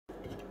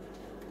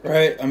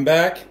Right, I'm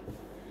back.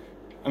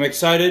 I'm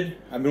excited.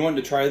 I've been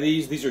wanting to try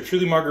these. These are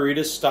truly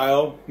Margarita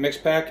style mix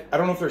pack. I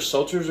don't know if they're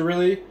seltzers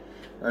really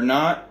or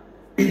not,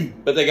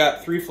 but they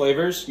got 3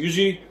 flavors.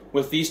 Usually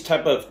with these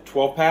type of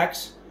 12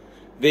 packs,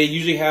 they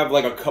usually have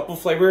like a couple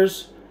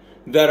flavors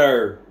that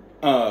are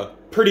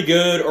pretty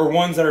good, or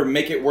ones that are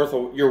make it worth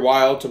your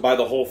while to buy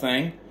the whole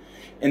thing.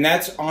 And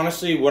that's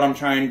honestly what I'm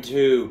trying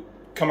to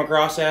come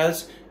across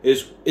as,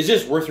 is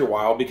this worth your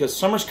while? Because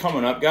summer's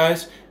coming up,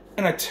 guys,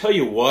 and I tell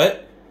you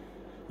what,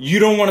 you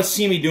don't want to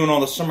see me doing all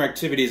the summer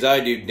activities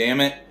I do,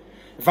 damn it.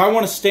 If I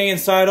want to stay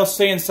inside, I'll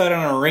stay inside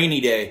on a rainy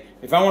day.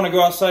 If I want to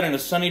go outside on a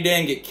sunny day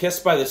and get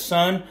kissed by the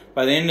sun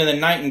by the end of the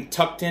night and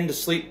tucked in to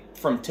sleep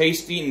from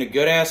taste eating a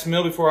good-ass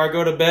meal before I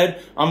go to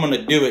bed, I'm going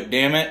to do it,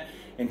 damn it.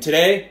 And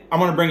today, I'm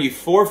going to bring you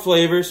 4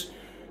 flavors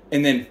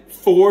and then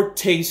 4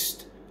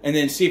 tastes and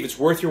then see if it's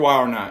worth your while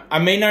or not. I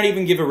may not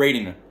even give a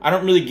rating. I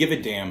don't really give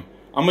a damn.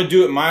 I'm going to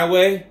do it my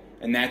way,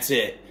 and that's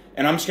it.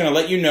 And I'm just going to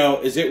let you know,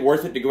 is it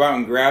worth it to go out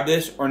and grab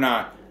this or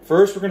not?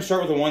 First, we're going to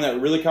start with the one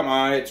that really caught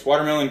my eye. It's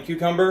watermelon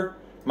cucumber,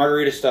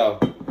 Margarita style.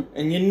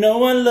 And you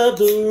know I love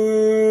the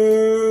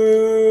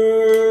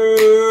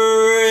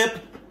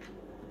rip.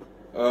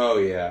 Oh,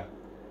 yeah.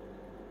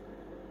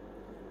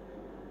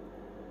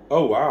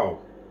 Oh, wow.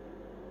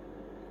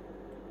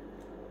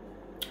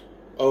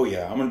 Oh,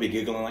 yeah. I'm going to be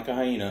giggling like a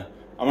hyena.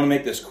 I'm going to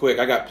make this quick.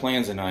 I got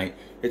plans tonight.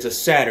 It's a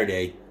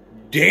Saturday.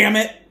 Damn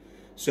it.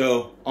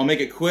 So, I'll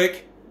make it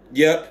quick.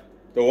 Yep.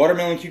 The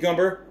watermelon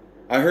cucumber.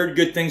 I heard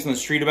good things on the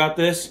street about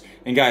this.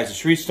 And guys, the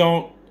streets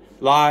don't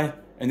lie,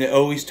 and they're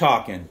always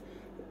talking.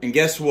 And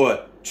guess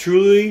what?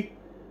 Truly,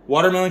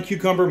 watermelon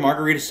cucumber,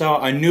 Margarita style.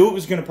 I knew it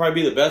was going to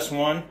probably be the best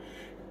one.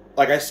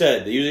 Like I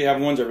said, they usually have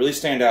ones that really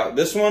stand out.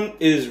 This one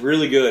is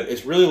really good.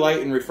 It's really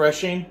light and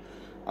refreshing.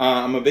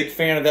 I'm a big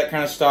fan of that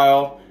kind of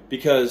style,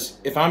 because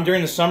if I'm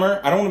during the summer,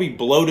 I don't want to be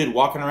bloated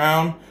walking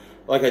around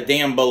like a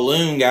damn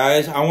balloon,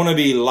 guys. I want to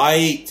be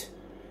light,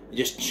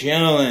 just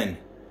chilling.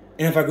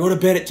 And if I go to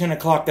bed at 10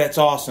 o'clock, that's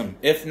awesome.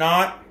 If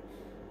not,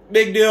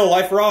 big deal,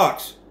 life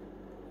rocks.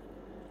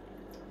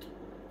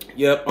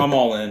 Yep, I'm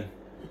all in.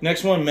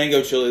 Next one,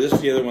 mango chili. This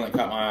is the other one that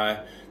caught my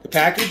eye. The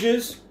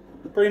packages,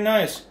 pretty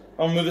nice.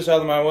 I'll move this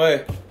out of my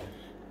way.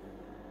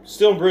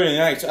 Still pretty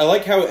nice. I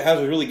like how it has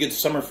a really good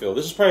summer feel.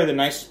 This is probably the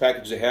nicest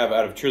package they have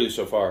out of Truly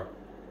so far.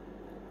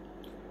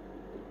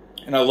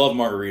 And I love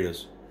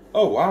margaritas.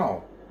 Oh,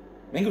 wow.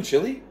 Mango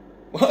chili?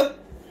 What?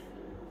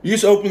 You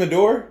just open the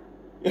door?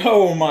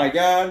 Oh my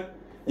God.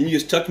 And you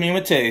just tucked me in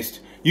with taste.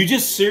 You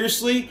just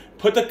seriously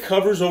put the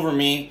covers over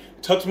me,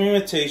 tucked me in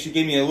with taste. You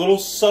gave me a little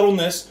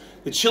subtleness.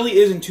 The chili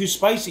isn't too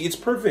spicy. It's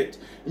perfect.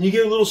 And you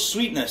get a little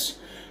sweetness.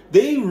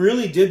 They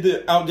really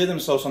outdid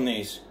themselves on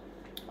these.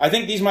 I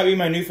think these might be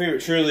my new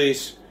favorite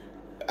Trulies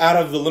out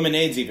of the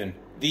lemonades even.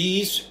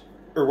 These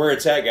are where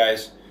it's at,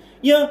 guys.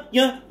 Yummy,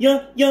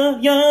 yummy,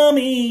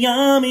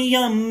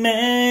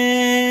 yummy.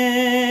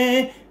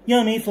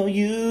 Yummy for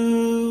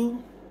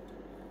you.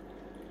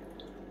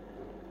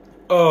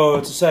 Oh,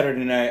 it's a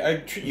Saturday night. I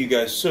treat you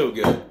guys so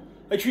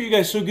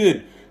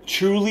good.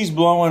 Truly's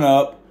blowing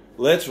up.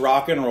 Let's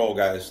rock and roll,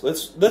 guys.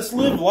 Let's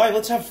live life.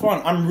 Let's have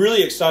fun. I'm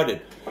really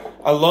excited.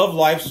 I love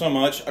life so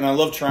much, and I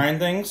love trying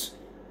things.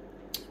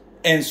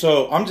 And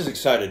so I'm just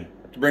excited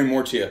to bring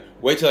more to you.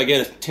 Wait till I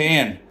get a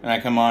tan and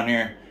I come on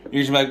here.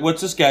 You're just like,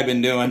 what's this guy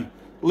been doing?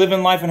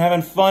 Living life and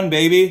having fun,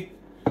 baby.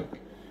 And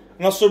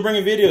I'll still bring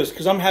you videos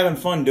because I'm having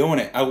fun doing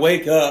it. I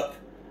wake up,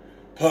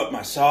 put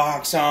my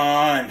socks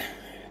on,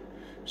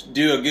 just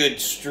do a good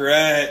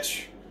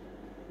stretch,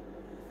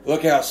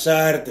 look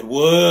outside at the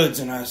woods,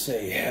 and I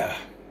say, yeah,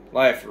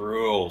 life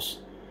rules.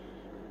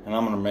 And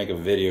I'm going to make a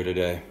video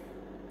today.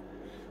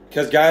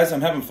 Because, guys,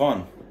 I'm having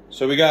fun.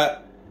 So we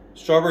got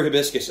strawberry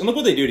hibiscus. And look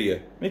what they do to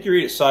you. Make you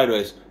read it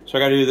sideways. So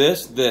I got to do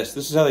this. This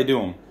is how they do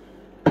them.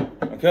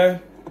 Okay?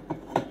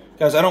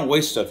 Guys, I don't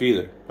waste stuff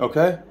either.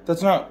 Okay?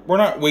 We're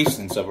not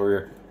wasting stuff over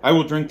here. I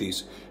will drink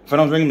these. If I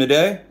don't drink them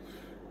today,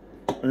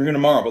 I'll drink them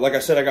tomorrow. But like I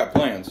said, I got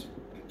plans.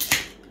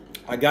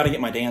 I got to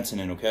get my dancing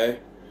in, okay?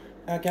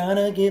 I got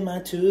to get my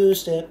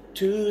two-step.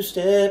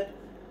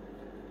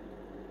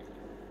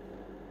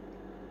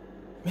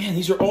 Man,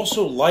 these are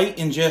also light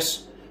and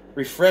just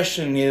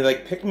refreshing. They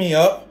like pick me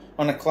up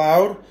on a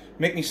cloud,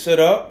 make me sit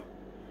up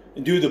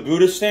and do the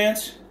Buddha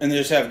stance, and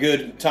just have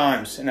good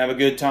times and have a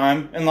good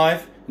time in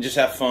life and just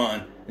have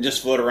fun and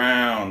just float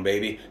around,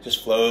 baby.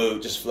 Just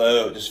float, just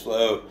float, just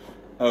float.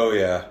 Oh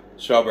yeah,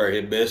 strawberry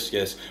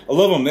hibiscus. I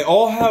love them. They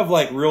all have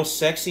like real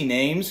sexy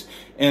names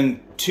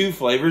and 2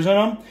 flavors in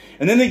them,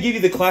 and then they give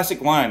you the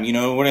classic lime. You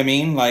know what I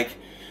mean? Like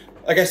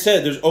I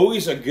said, there's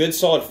always a good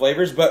solid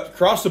flavors, but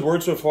across the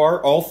board so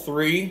far, all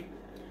 3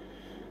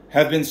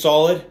 have been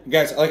solid.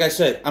 Guys, like I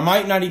said, I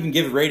might not even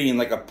give a rating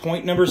like a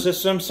point number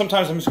system.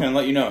 Sometimes I'm just going to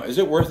let you know, is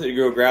it worth it to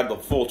go grab the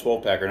full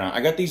 12-pack or not?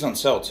 I got these on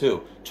sale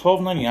too.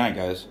 $12.99,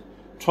 guys.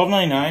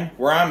 $12.99,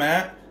 where I'm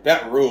at,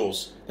 that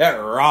rules. That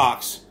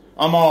rocks.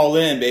 I'm all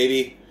in,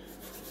 baby.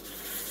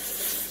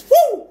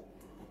 Woo!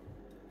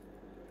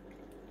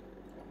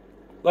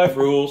 Life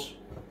rules.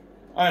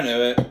 I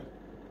knew it.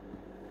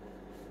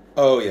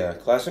 Oh yeah,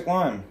 classic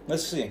lime.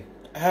 Let's see.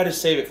 I had to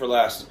save it for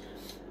last.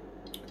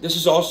 This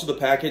is also the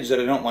package that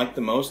I don't like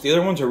the most. The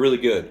other ones are really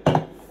good.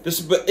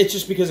 But it's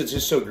just because it's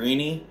just so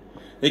greeny.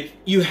 Like,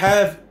 you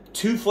have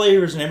 2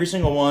 flavors in every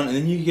single one, and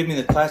then you give me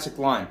the classic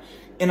lime.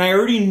 And I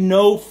already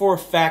know for a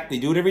fact they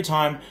do it every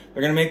time.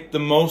 They're gonna make the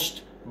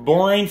most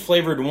boring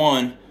flavored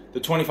one, the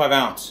 25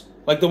 ounce.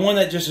 Like the one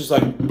that just is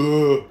like,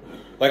 bleh.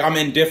 Like I'm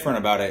indifferent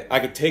about it. I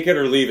could take it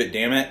or leave it,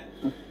 damn it.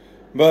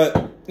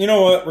 But you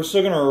know what? We're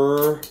still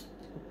gonna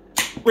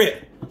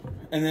rip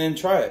and then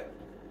try it.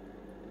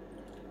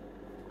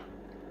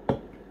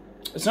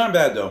 It's not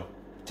bad though.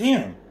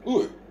 Damn.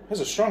 Ooh, it has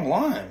a strong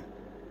lime.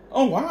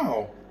 Oh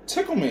wow.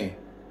 Tickle me.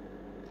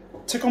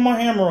 Tickle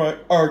my hemorrhoid,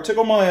 or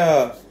tickle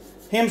my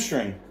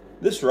hamstring.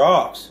 This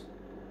rocks.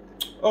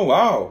 Oh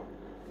wow.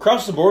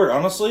 Across the board,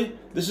 honestly,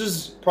 this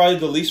is probably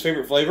the least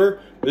favorite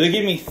flavor, but they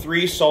gave me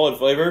 3 solid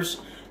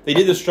flavors. They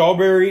did the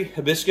strawberry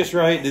hibiscus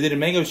right, they did a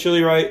mango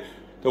chili right,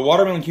 the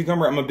watermelon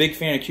cucumber. I'm a big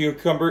fan of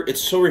cucumber.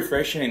 It's so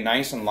refreshing and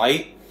nice and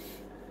light.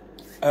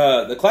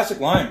 The classic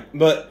lime,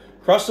 but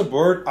across the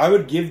board, I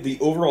would give the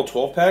overall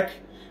 12-pack,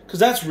 because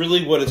that's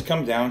really what it's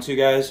come down to,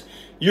 guys.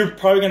 You're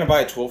probably going to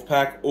buy a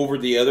 12-pack over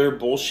the other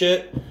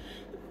bullshit.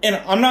 And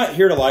I'm not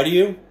here to lie to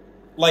you.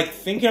 Like,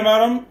 thinking about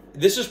them,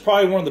 this is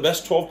probably one of the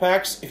best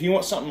 12-packs if you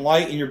want something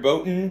light and you're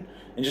boating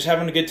and just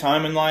having a good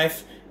time in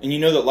life. And you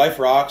know that life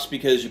rocks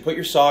because you put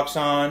your socks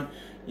on,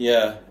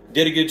 you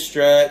did a good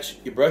stretch,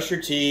 you brush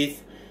your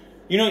teeth.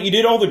 You know, you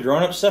did all the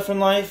grown-up stuff in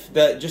life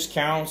that just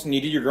counts, and you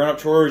did your grown-up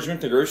chores, you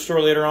went to the grocery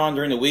store later on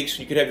during the week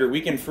so you could have your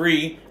weekend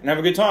free and have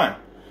a good time.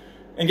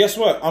 And guess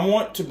what? I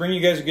want to bring you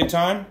guys a good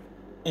time,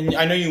 and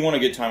I know you want a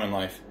good time in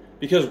life,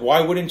 because why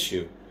wouldn't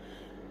you?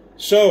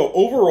 So,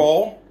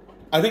 overall,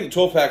 I think the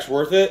 12-pack's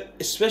worth it,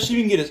 especially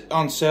if you can get it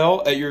on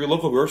sale at your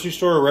local grocery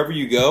store or wherever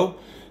you go.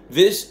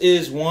 This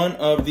is one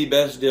of the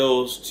best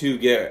deals to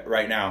get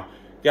right now.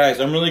 Guys,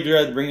 I'm really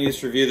glad to bring you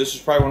this review. This is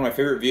probably one of my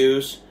favorite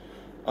views.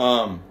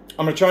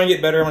 I'm going to try and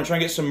get better. I'm going to try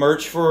and get some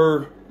merch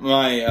for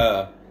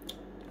my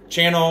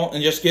channel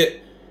and just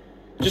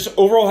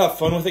overall have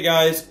fun with it,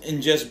 guys,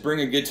 and just bring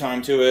a good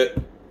time to it.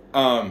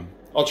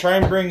 I'll try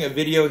and bring a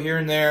video here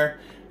and there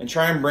and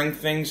try and bring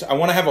things. I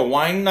want to have a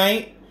wine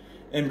night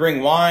and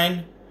bring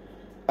wine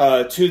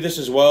to this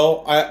as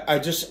well.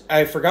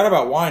 I forgot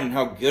about wine and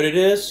how good it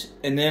is,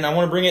 and then I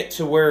want to bring it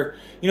to where,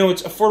 you know,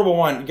 it's affordable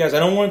wine. Guys, I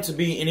don't want it to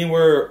be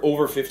anywhere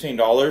over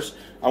 $15.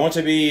 I want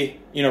it to be,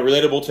 you know,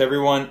 relatable to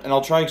everyone, and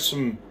I'll try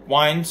some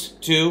wines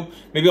too.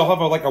 Maybe I'll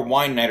have like a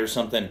wine night or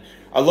something.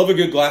 I love a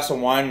good glass of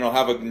wine, and I'll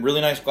have a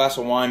really nice glass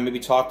of wine, maybe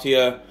talk to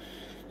you,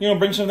 you know,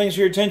 bring some things to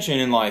your attention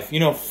in life.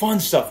 You know, fun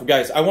stuff.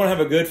 Guys, I want to have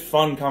a good,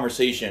 fun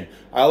conversation.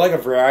 I like a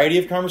variety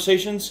of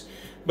conversations,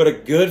 but a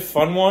good,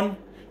 fun one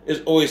is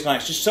always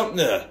nice. Just something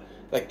to,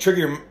 like,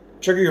 trigger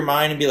your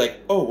mind and be like,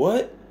 oh,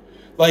 what?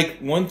 Like,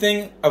 one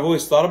thing I've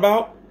always thought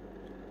about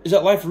is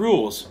that life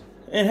rules.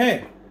 And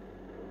hey,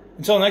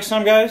 until next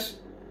time, guys,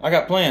 I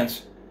got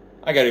plans.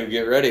 I got to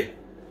get ready.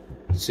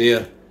 See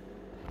ya.